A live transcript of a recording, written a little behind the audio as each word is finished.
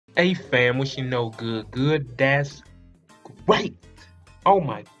Hey fam, what you know good? Good, that's great. Oh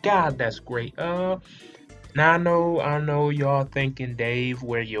my god, that's great. Now I know y'all thinking, Dave,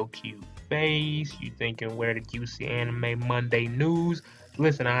 where your cute face? You thinking where the juicy anime Monday news?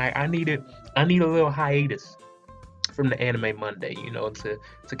 Listen, I need a little hiatus from the anime Monday,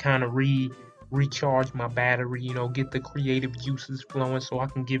 to kind of recharge my battery, get the creative juices flowing so I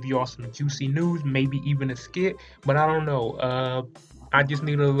can give y'all some juicy news, maybe even a skit, but I don't know. I just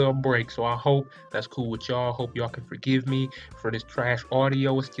need a little break, so I hope that's cool with y'all. Hope y'all can forgive me for this trash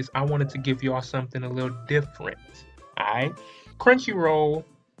audio. It's just I wanted to give y'all something a little different. Alright? Crunchyroll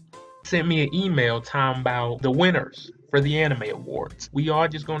sent me an email talking about the winners for the anime awards. We all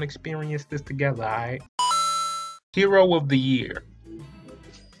just gonna experience this together, alright? Hero of the Year.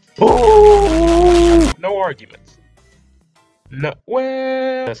 Ooh! No arguments. No,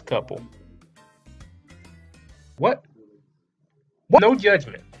 well, best couple. What? No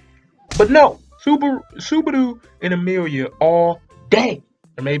judgment. But no, Subaru and Amelia all day.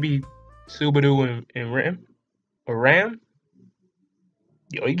 Or maybe Subaru and Ram? Or Ram?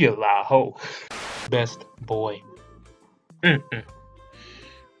 Yo, you get a lot of hoe. Best boy.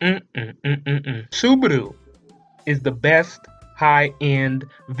 Subaru is the best high-end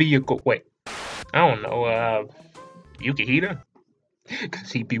vehicle. Wait, I don't know, Yukihira?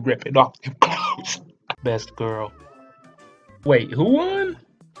 Cause he be ripping off them clothes. Best girl. Wait, who won?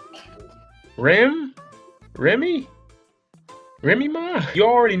 Remy Ma? You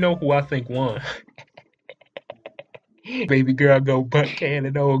already know who I think won. Baby girl go butt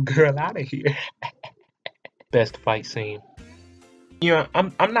cannon old girl out of here. Best fight scene.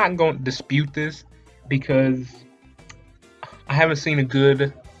 I'm not gonna dispute this because I haven't seen a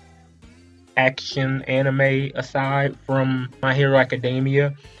good action anime aside from My Hero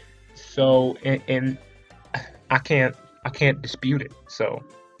Academia. So and I can't dispute it. So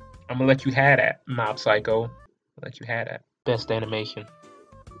I'm gonna let you have that, Mob Psycho. I'll let you have that. Best animation.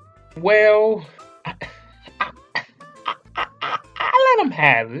 Well, I let him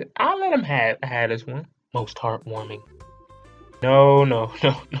have it. I'll let him have this one. Most heartwarming. No.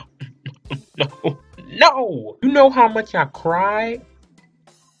 You know how much I cried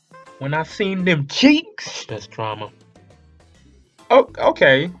when I seen them cheeks? Best drama. Oh,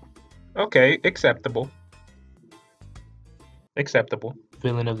 okay. Acceptable.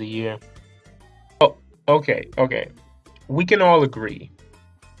 Villain of the year. Oh, okay. We can all agree.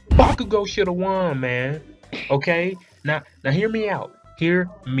 Bakugo should have won, man. Okay? Now hear me out.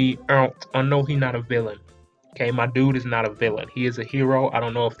 I know he's not a villain. Okay, my dude is not a villain. He is a hero. I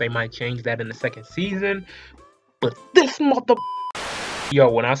don't know if they might change that in the second season. But this mother... Yo,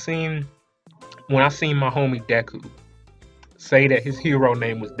 when I seen my homie Deku say that his hero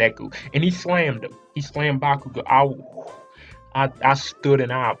name was Deku, and he slammed him. He slammed Bakugo. I stood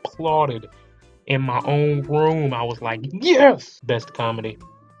and I applauded in my own room. I was like, yes! Best comedy.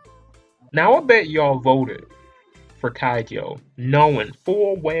 Now, I bet y'all voted for Kaijo, knowing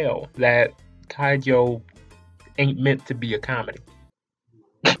full well that Kaijo ain't meant to be a comedy.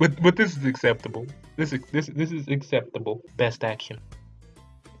 But this is acceptable. This is acceptable. Best action.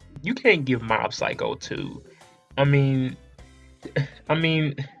 You can't give Mob Psycho 2. I mean,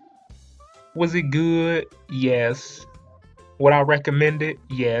 was it good? Yes. Would I recommend it?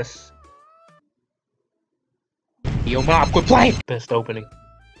 Yes. Yo, Mob, quit playing! Best opening.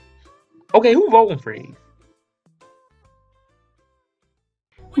 Okay, who voting for these?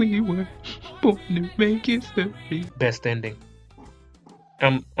 We were born to make history. Best ending.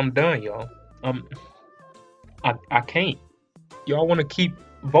 I'm done, y'all. I can't. Y'all want to keep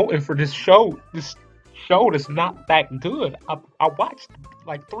voting for this show? This show that's not that good. I watched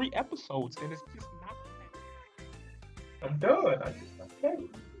like 3 episodes and it's just not that good. I'm done. I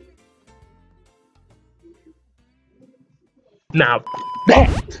can't. Now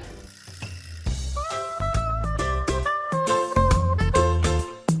that